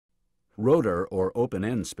Rotor, or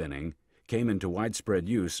open-end spinning, came into widespread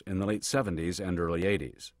use in the late 70s and early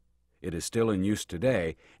 80s. It is still in use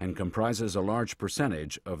today and comprises a large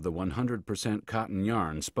percentage of the 100% cotton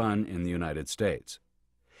yarn spun in the United States.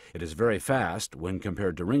 It is very fast when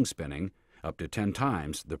compared to ring spinning, up to 10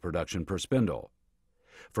 times the production per spindle.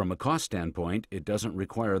 From a cost standpoint, it doesn't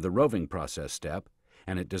require the roving process step,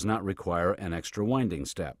 and it does not require an extra winding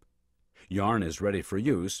step. Yarn is ready for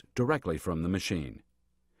use directly from the machine.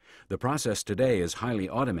 The process today is highly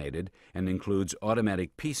automated and includes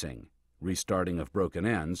automatic piecing, restarting of broken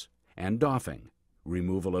ends, and doffing,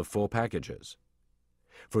 removal of full packages.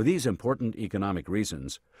 For these important economic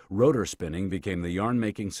reasons, rotor spinning became the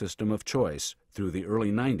yarn-making system of choice through the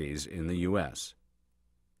early 90s in the U.S.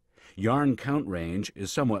 Yarn count range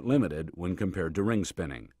is somewhat limited when compared to ring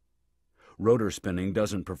spinning. Rotor spinning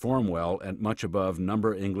doesn't perform well at much above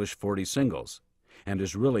number English 40 singles, and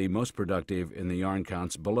is really most productive in the yarn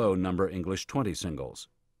counts below number English 20 singles.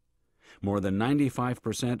 More than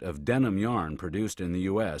 95% of denim yarn produced in the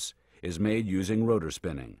U.S. is made using rotor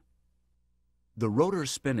spinning. The rotor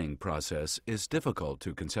spinning process is difficult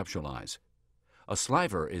to conceptualize. A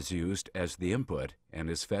sliver is used as the input and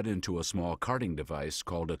is fed into a small carding device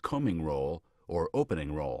called a combing roll or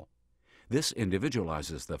opening roll. This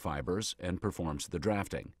individualizes the fibers and performs the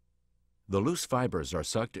drafting. The loose fibers are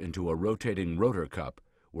sucked into a rotating rotor cup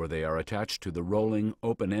where they are attached to the rolling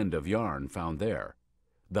open end of yarn found there.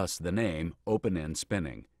 Thus the name open-end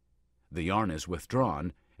spinning. The yarn is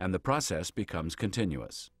withdrawn and the process becomes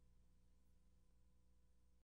continuous.